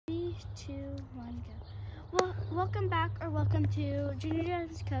2, 1, go. Well, welcome back, or welcome to Junior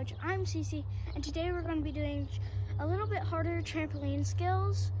Dance Coach. I'm Cece, and today we're going to be doing a little bit harder trampoline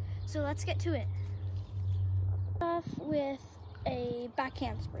skills. So let's get to it. Off with a back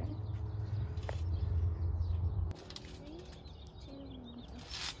handspring. 3, 2, 1, go.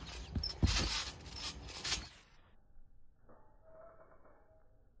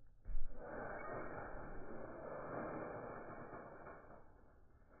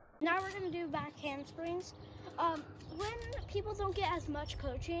 Now we're going to do back handsprings. When people don't get as much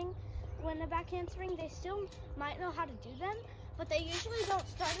coaching, when a back handspring, they still might know how to do them, but they usually don't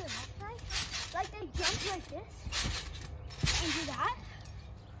start it off right. Like they jump like this and do that.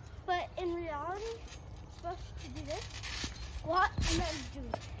 But in reality, you're supposed to do this, squat, and then do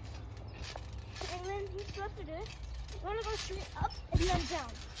it. And then you're supposed to do it. You want to go straight up and then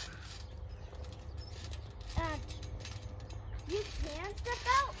down. And you can step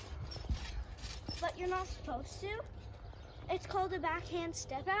out, but you're not supposed to. It's called a backhand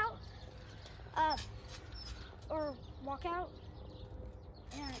step out, or walk out.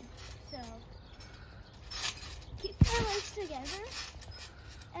 And so keep your legs together,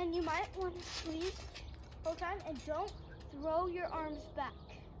 and you might want to squeeze the whole time, and don't throw your arms back.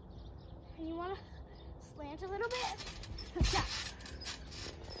 And you want to slant a little bit, push out.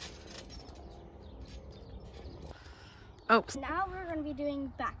 Oh. Now we're going to be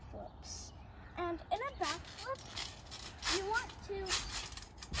doing backflips. And in a backflip, you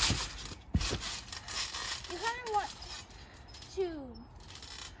kind of want to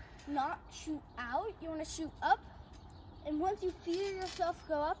not shoot out. You want to shoot up. And once you feel yourself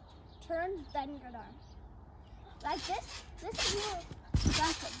go up, turn, then go down. Like this. This is your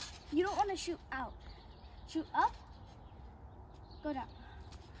backflip. You don't want to shoot out. Shoot up, go down.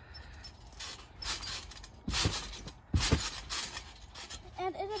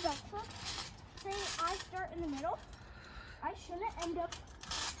 And in a backflip, say I start in the middle, I shouldn't end up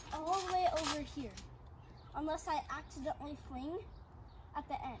all the way over here, unless I accidentally fling at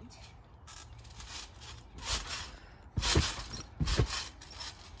the end.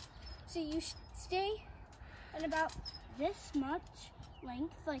 So you stay in about this much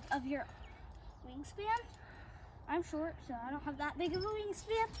length, like of your wingspan. I'm short, so I don't have that big of a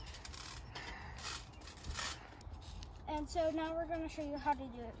wingspan. And so now we're going to show you how to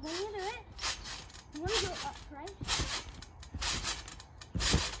do it. When you do it, you want to go up, right?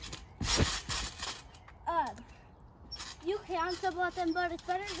 You can double at them, but it's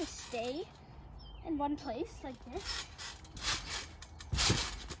better to stay in one place like this.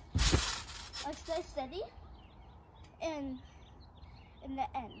 Like stay steady and in the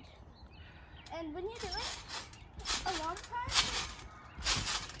end. And when you do it, a lot of times,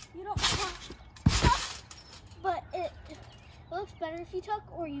 you don't have to tuck, but it looks better if you tuck,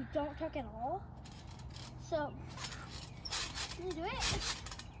 or you don't tuck at all. So, when you do it,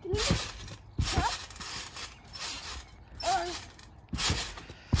 you need to tuck or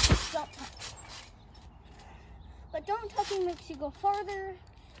don't tuck. But don't tucking makes you go farther,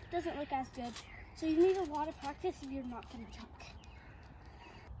 doesn't look as good. So you need a lot of practice if you're not going to tuck.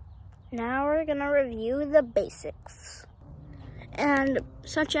 Now we're going to review the basics, and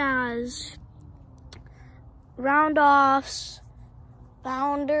such as round-offs,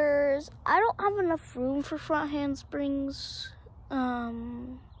 bounders. I don't have enough room for front handsprings. My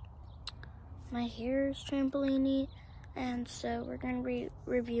hair is trampoline-y, and so we're going to be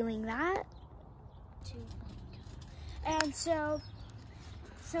reviewing that. And so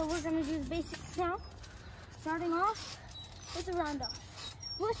we're going to do the basics now. Starting off with a round-off.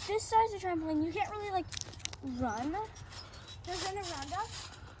 With this size of trampoline, you can't really like run. There's in a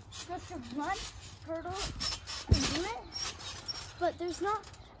round-off. You have to run, hurdle, and do it. But there's not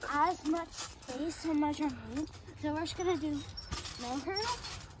as much space on my trampoline. So we're just gonna do no hurdle,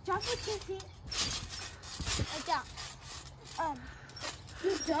 jump with 2 feet, like down.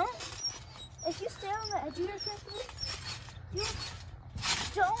 You don't, if you stay on the edge of your trampoline, you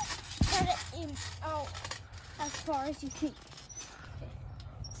don't turn it in out as far as you think. Okay.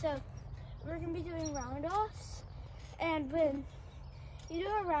 So we're gonna be doing round-offs, and when you do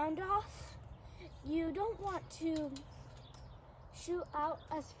a round-off, you don't want to shoot out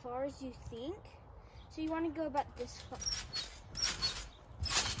as far as you think. So you want to go about this far.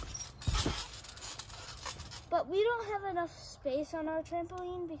 But we don't have enough space on our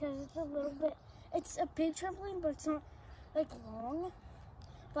trampoline because it's a big trampoline, but it's not like long.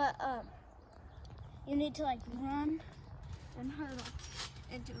 But you need to like run and hurdle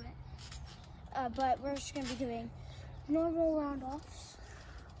and do it. But we're just gonna be doing normal round-offs.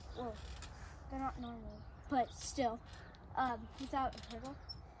 Well, they're not normal, but still, without a hurdle.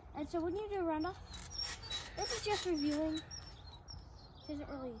 And so when you do a round off, this is just reviewing. Isn't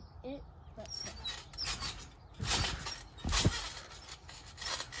really it, but still.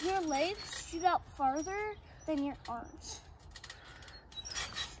 Your legs shoot out farther than your arms.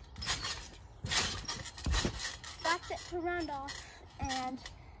 That's it for round off, and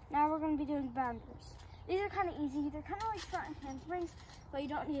now we're going to be doing bounders. These are kind of easy. They're kind of like front handsprings, but you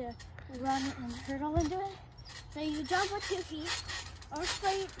don't need to run and hurdle into it. So you jump with 2 feet, or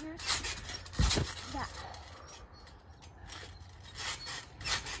straight, that.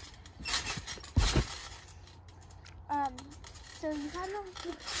 So you kind of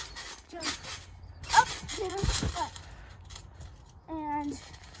jump up to the up. And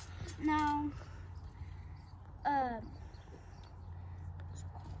now,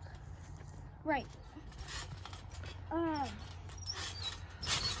 right.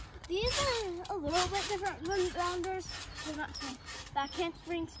 These are a little bit different than bounders. They're not back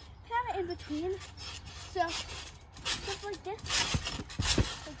handsprings, kind of in between. So just like this,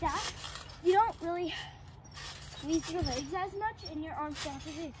 like that. You don't really squeeze your legs as much, and your arms don't have to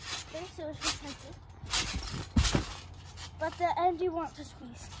be there, so it's just like this. But the end you want to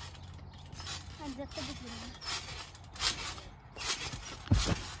squeeze, and that's the beginning.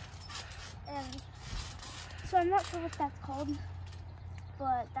 And so I'm not sure what that's called,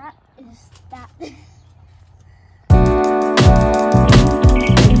 but that is that.